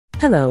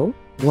Hello,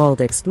 world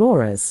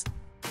explorers.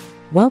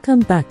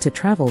 Welcome back to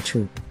Travel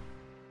Troop.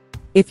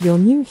 If you're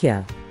new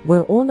here,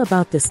 we're all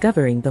about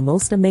discovering the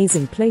most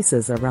amazing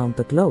places around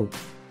the globe.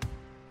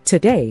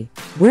 Today,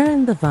 we're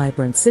in the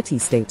vibrant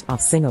city-state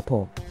of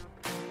Singapore.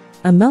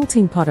 A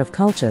melting pot of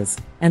cultures,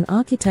 an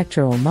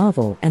architectural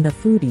marvel and a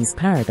foodie's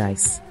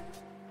paradise.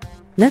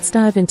 Let's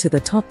dive into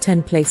the top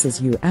 10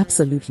 places you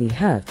absolutely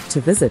have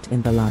to visit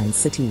in the Lion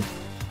City.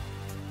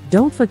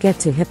 Don't forget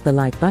to hit the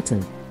like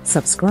button,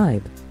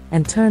 subscribe,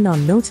 and turn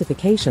on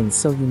notifications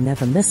so you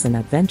never miss an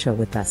adventure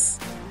with us.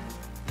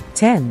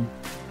 10.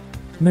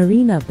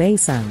 Marina Bay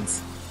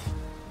Sands.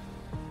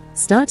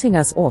 Starting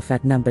us off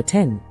at number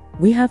 10,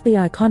 we have the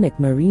iconic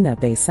Marina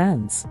Bay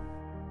Sands.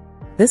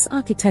 This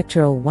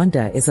architectural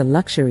wonder is a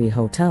luxury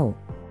hotel,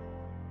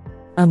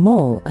 a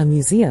mall, a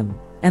museum,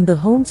 and the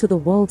home to the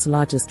world's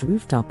largest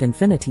rooftop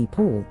infinity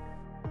pool.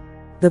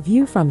 The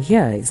view from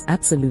here is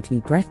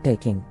absolutely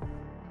breathtaking.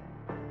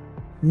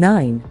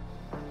 9.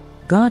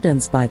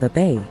 Gardens by the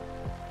Bay.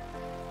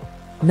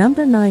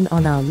 Number 9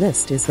 on our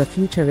list is the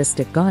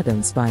futuristic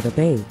Gardens by the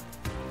Bay.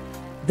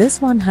 This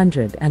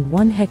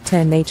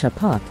 101-hectare nature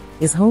park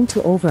is home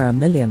to over 1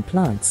 million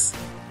plants.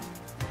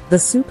 The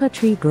Super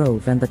Tree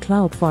Grove and the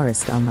Cloud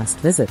Forest are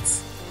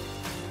must-visits.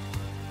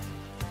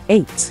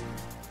 8.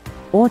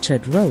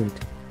 Orchard Road.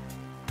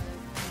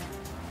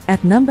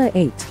 At number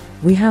 8,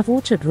 we have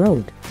Orchard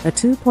Road, a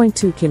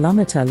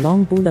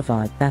 2.2-kilometer-long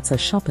boulevard that's a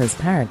shopper's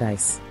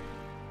paradise.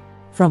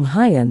 From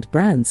high-end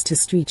brands to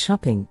street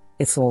shopping,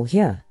 it's all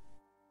here.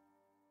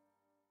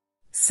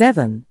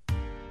 7.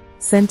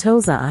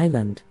 Sentosa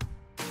Island.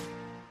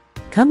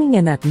 Coming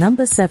in at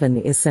number 7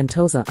 is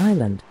Sentosa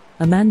Island,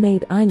 a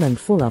man-made island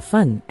full of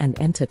fun and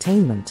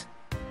entertainment.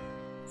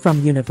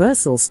 From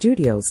Universal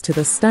Studios to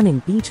the stunning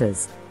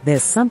beaches,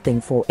 there's something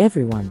for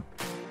everyone.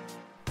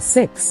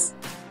 6.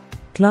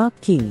 Clarke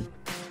Quay.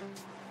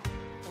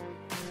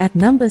 At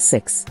number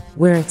 6,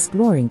 we're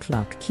exploring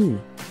Clarke Quay.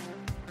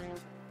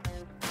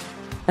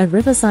 A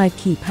riverside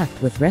quay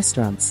packed with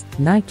restaurants,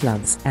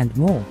 nightclubs, and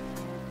more.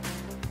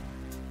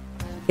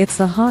 It's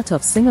the heart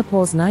of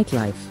Singapore's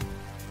nightlife.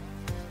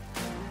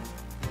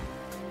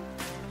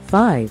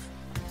 5.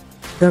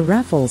 The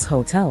Raffles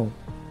Hotel.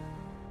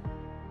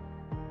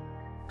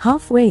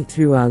 Halfway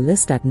through our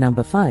list at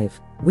number 5,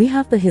 we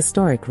have the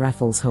historic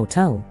Raffles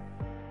Hotel.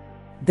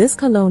 This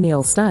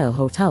colonial-style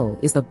hotel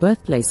is the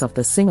birthplace of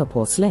the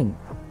Singapore sling.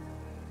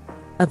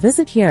 A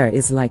visit here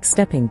is like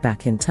stepping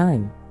back in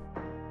time.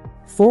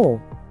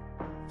 4.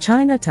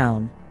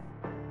 Chinatown.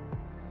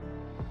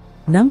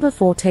 Number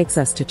 4 takes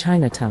us to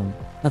Chinatown,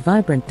 a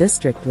vibrant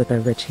district with a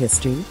rich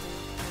history.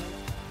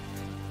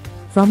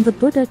 From the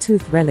Buddha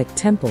Tooth Relic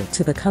Temple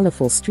to the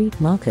colorful street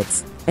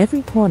markets,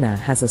 every corner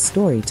has a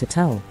story to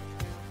tell.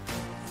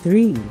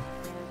 3.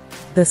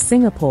 The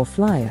Singapore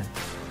Flyer.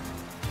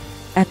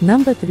 At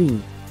number 3,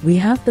 we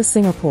have the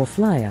Singapore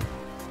Flyer.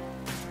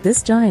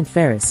 This giant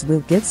Ferris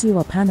wheel gives you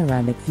a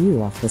panoramic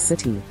view of the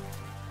city.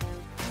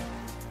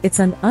 It's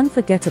an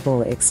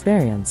unforgettable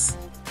experience.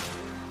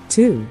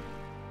 2.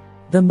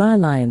 The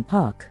Merlion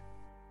Park.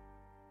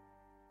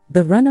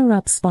 The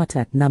runner-up spot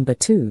at number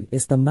 2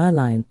 is the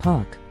Merlion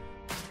Park.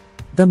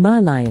 The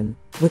Merlion,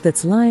 with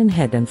its lion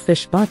head and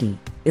fish body,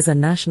 is a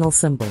national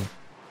symbol.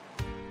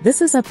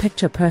 This is a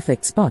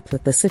picture-perfect spot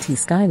with the city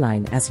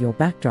skyline as your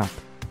backdrop.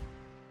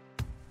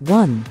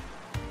 1.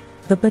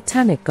 The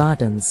Botanic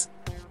Gardens.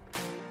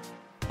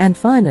 And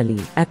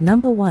finally, at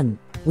number 1,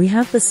 we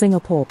have the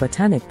Singapore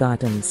Botanic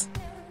Gardens.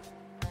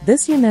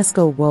 This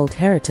UNESCO World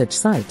Heritage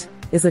Site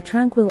is a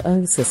tranquil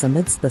oasis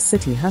amidst the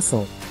city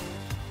hustle.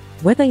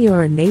 Whether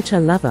you're a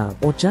nature lover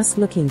or just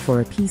looking for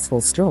a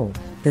peaceful stroll,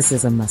 this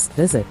is a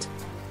must-visit.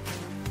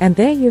 And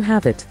there you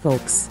have it,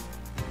 folks.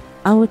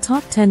 Our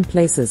top 10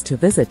 places to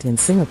visit in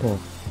Singapore.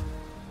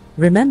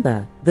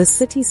 Remember, this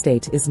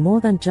city-state is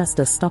more than just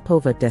a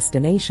stopover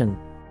destination.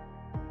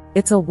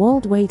 It's a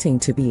world waiting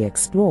to be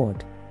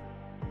explored.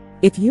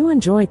 If you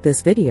enjoyed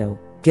this video,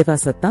 give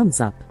us a thumbs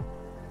up.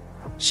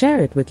 Share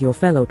it with your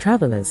fellow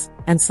travelers,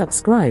 and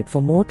subscribe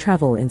for more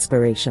travel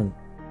inspiration.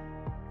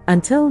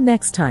 Until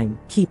next time,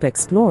 keep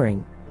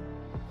exploring.